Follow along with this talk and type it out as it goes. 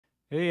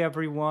Hey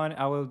everyone,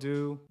 I will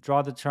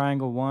draw the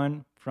triangle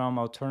 1 from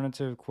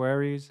alternative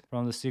queries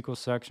from the SQL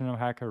section of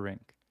HackerRank.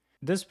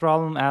 This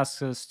problem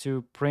asks us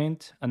to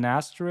print an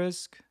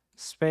asterisk,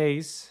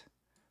 space,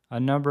 a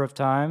number of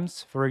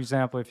times. For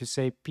example, if you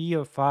say P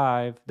of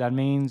 5, that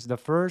means the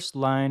first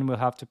line will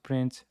have to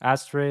print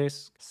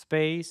asterisk,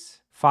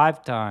 space,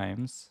 5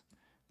 times.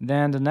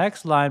 Then the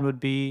next line would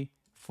be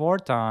 4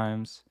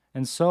 times,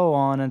 and so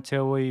on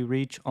until we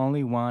reach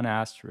only one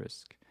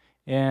asterisk.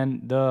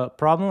 And the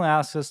problem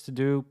asks us to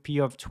do P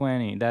of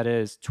 20, that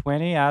is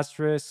 20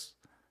 asterisks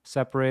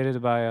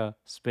separated by a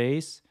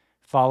space,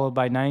 followed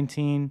by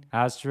 19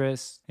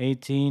 asterisks,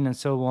 18, and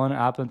so on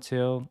up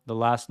until the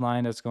last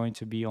line that's going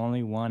to be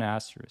only one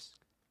asterisk.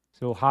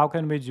 So how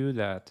can we do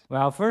that?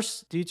 Well, I'll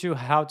first teach you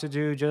how to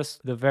do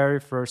just the very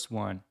first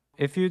one.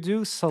 If you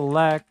do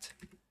select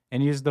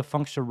and use the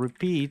function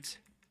repeat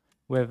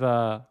with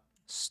a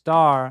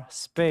star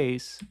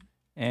space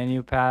and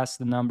you pass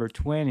the number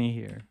 20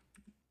 here,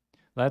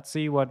 let's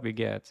see what we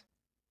get.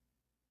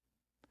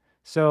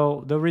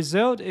 So the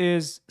result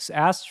is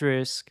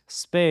asterisk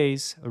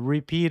space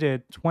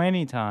repeated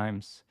 20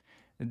 times.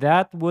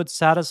 That would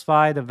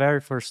satisfy the very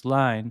first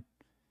line.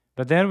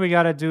 But then we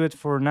got to do it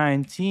for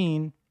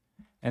 19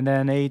 and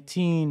then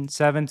 18,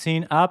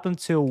 17 up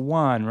until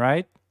 1,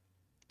 right?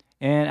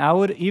 And I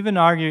would even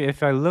argue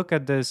if I look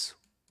at this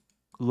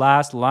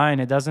last line,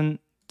 it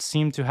doesn't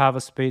seem to have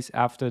a space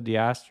after the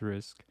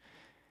asterisk.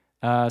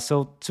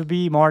 So to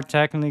be more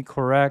technically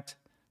correct,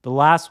 the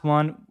last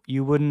one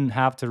you wouldn't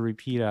have to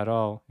repeat at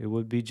all. It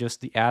would be just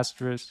the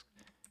asterisk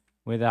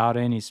without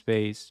any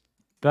space.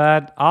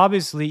 But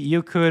obviously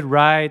you could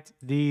write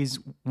these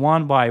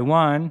one by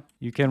one.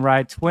 You can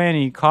write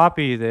 20,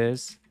 copy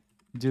this,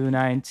 do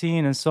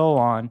 19 and so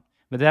on.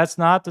 But that's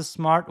not the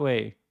smart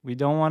way. We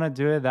don't want to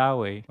do it that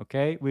way,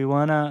 okay? We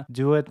want to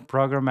do it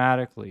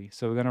programmatically.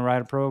 So we're going to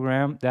write a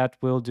program that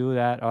will do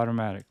that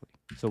automatically.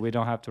 So we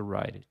don't have to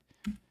write it.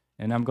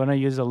 And I'm going to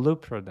use a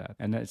loop for that.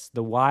 And it's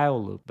the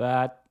while loop.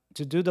 But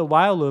to do the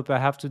while loop, I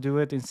have to do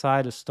it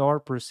inside a store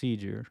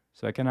procedure.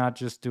 So I cannot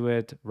just do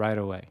it right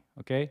away.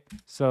 Okay.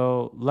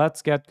 So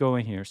let's get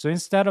going here. So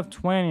instead of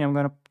 20, I'm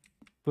going to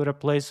put a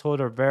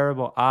placeholder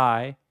variable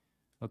I.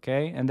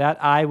 Okay. And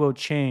that I will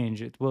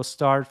change. It will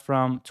start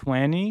from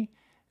 20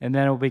 and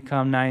then it will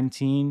become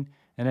 19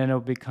 and then it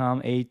will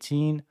become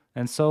 18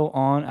 and so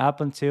on up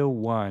until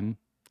 1.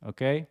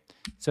 Okay.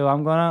 So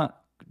I'm going to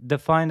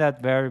define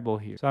that variable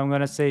here. So I'm going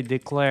to say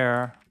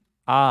declare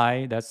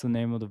I, that's the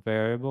name of the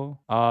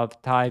variable,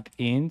 of type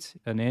int,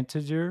 an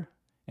integer,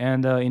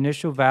 and the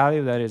initial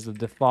value, that is the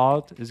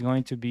default, is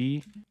going to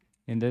be,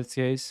 in this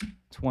case,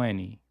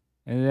 20.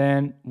 And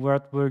then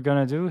what we're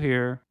going to do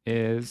here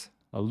is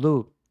a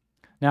loop.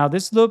 Now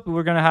this loop,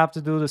 we're going to have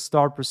to do the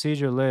start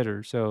procedure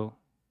later, so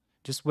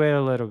just wait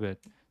a little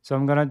bit. So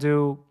I'm going to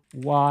do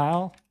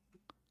while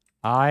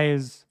I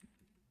is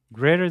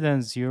greater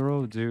than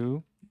 0,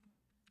 do.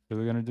 So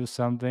we're going to do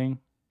something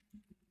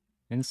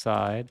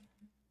inside.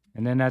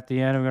 And then at the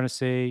end, we're going to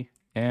say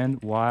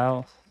and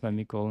while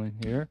semicolon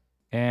here.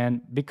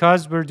 And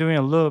because we're doing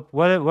a loop,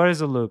 what is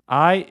a loop?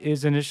 I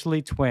is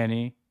initially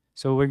 20.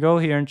 So we go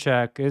here and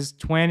check, is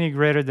 20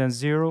 greater than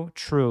 0?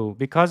 True.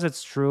 Because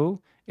it's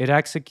true, it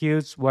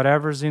executes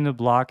whatever's in the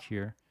block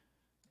here.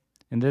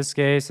 In this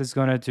case, it's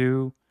going to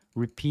do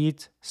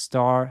repeat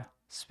star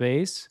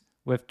space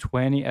with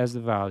 20 as the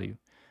value.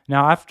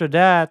 Now after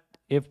that,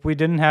 if we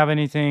didn't have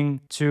anything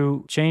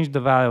to change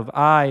the value of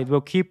I, it will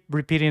keep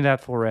repeating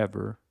that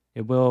forever.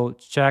 It will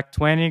check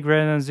 20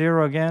 greater than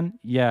 0 again.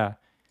 Yeah.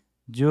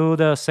 Do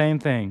the same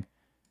thing.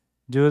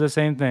 Do the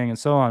same thing and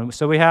so on.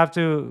 So we have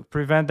to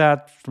prevent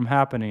that from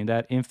happening,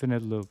 that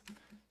infinite loop.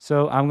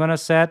 So I'm going to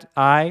set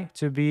I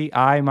to be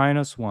I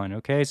minus 1.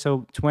 Okay.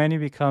 So 20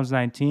 becomes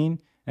 19.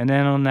 And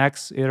then on the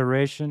next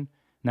iteration,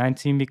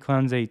 19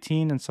 becomes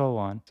 18 and so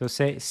on. So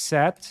say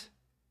set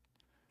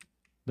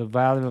the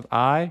value of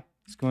I.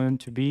 It's going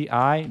to be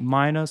I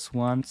minus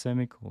 1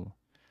 semicolon.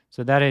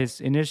 So that is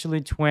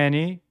initially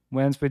 20.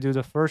 Once we do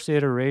the first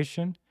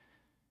iteration,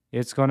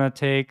 it's going to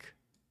take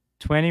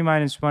 20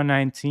 minus 1,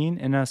 19,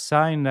 and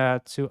assign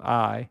that to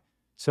I.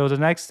 So the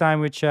next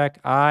time we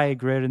check I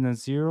greater than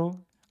 0,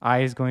 I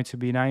is going to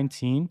be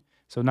 19.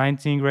 So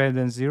 19 greater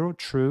than 0,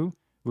 true.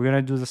 We're going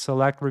to do the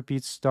select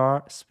repeat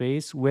star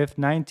space with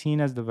 19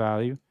 as the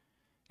value.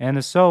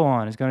 And so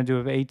on. It's going to do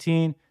with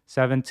 18,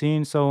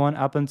 17, so on,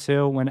 up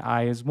until when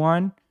I is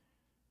 1.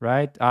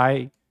 Right?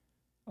 I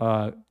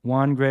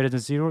 1 greater than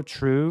 0,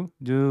 true.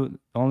 Do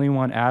only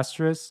one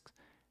asterisk.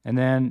 And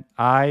then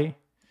I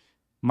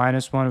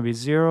minus 1 will be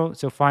 0.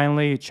 So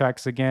finally it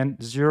checks again.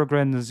 0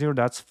 greater than 0,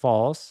 that's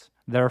false.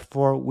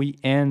 Therefore, we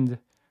end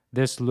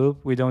this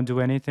loop. We don't do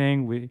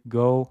anything. We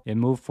go and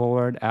move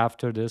forward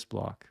after this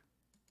block.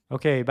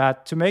 Okay,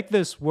 but to make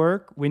this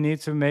work, we need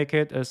to make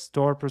it a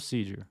store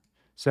procedure.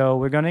 So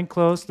we're going to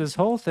enclose this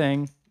whole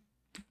thing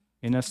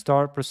in a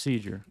start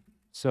procedure.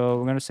 So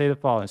we're going to say the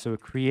following. So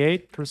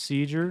create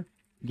procedure,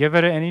 give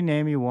it any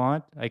name you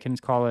want. I can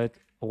call it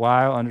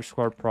while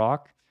underscore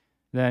proc.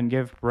 Then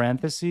give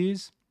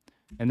parentheses.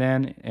 And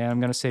then I'm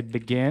going to say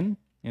begin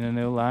in a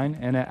new line.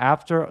 And then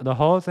after the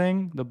whole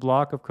thing, the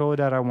block of code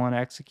that I want to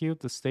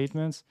execute, the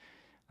statements,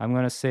 I'm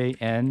going to say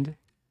end.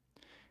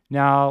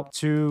 Now,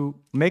 to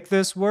make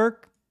this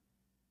work,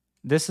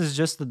 this is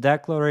just the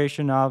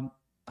declaration of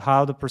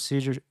how the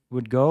procedure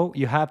would go.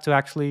 You have to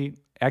actually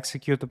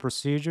execute the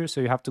procedure, so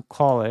you have to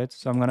call it.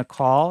 So I'm going to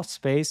call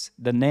space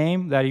the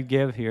name that you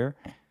give here,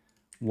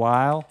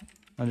 while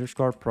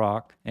underscore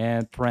proc,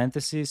 and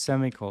parentheses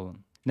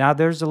semicolon. Now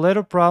there's a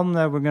little problem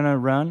that we're going to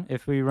run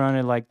if we run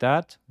it like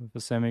that with a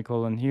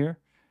semicolon here.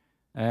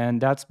 And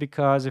that's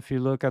because if you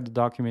look at the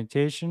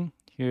documentation,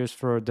 here's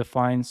for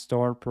define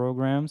store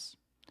programs.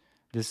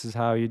 This is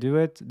how you do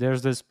it.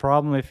 There's this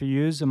problem if you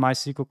use a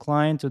MySQL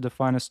client to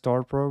define a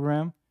store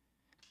program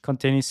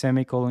containing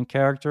semicolon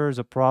characters,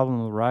 a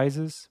problem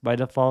arises. By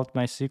default,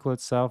 MySQL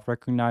itself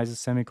recognizes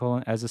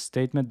semicolon as a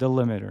statement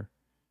delimiter.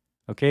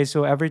 Okay,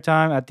 so every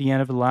time at the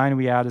end of the line,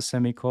 we add a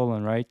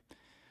semicolon, right?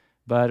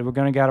 But we're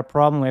going to get a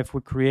problem if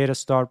we create a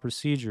start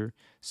procedure.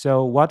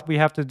 So what we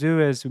have to do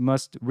is we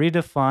must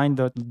redefine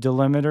the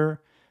delimiter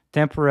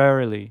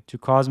temporarily to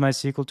cause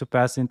MySQL to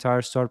pass the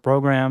entire start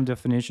program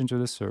definition to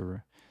the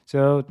server.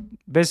 So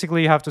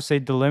basically you have to say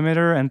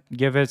delimiter and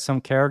give it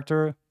some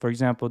character, for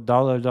example, $$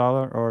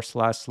 or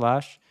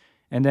 //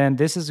 and then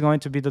this is going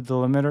to be the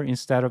delimiter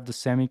instead of the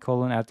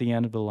semicolon at the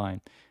end of the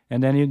line.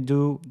 And then you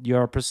do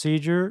your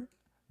procedure,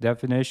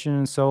 definition,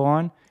 and so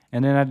on.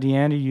 And then at the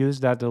end, you use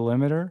that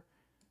delimiter.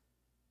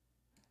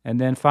 And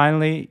then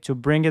finally, to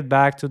bring it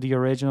back to the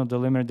original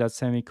delimiter, that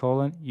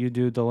semicolon, you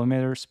do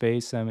delimiter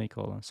space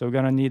semicolon. So we're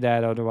going to need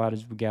that,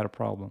 otherwise we get a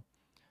problem.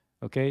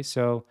 Okay,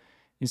 so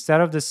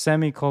instead of the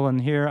semicolon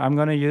here, I'm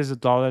going to use a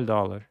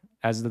 $$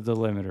 as the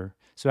delimiter.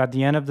 So at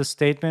the end of the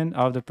statement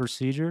of the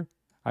procedure,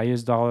 I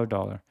use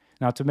 $$.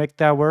 Now to make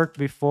that work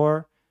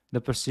before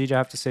the procedure, I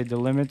have to say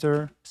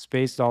delimiter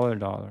space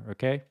 $$,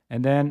 okay?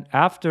 And then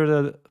after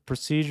the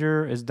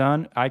procedure is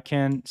done, I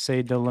can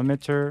say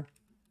delimiter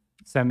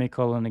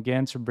semicolon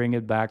again to bring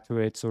it back to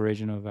its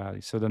original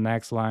value. So the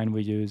next line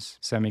we use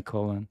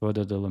semicolon for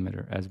the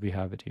delimiter as we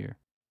have it here.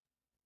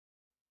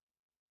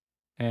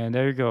 And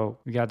there you go.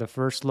 We got the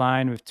first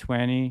line with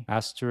 20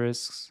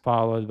 asterisks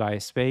followed by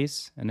a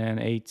space, and then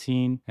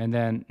 18, and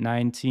then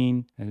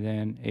 19, and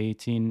then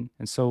 18,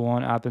 and so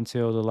on up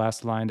until the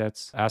last line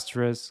that's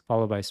asterisk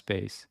followed by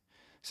space.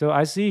 So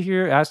I see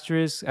here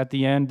asterisk at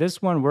the end.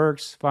 This one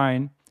works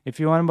fine. If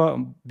you want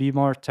to be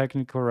more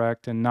technically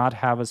correct and not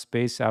have a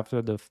space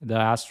after the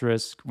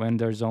asterisk when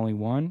there's only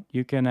one,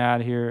 you can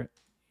add here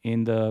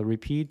in the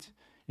repeat,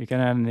 you can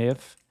add an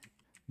if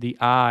the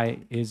I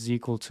is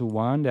equal to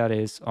 1, that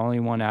is only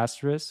one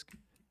asterisk.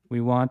 We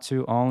want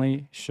to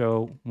only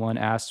show one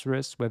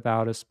asterisk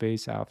without a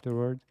space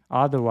afterward.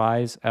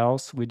 Otherwise,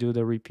 else we do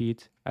the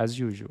repeat as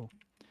usual.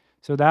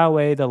 So that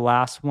way, the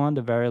last one,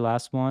 the very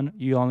last one,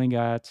 you only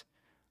got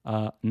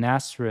an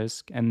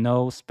asterisk and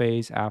no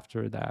space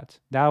after that.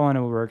 That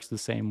one works the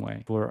same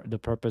way for the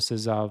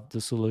purposes of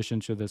the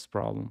solution to this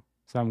problem.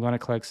 So I'm going to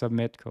click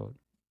Submit Code.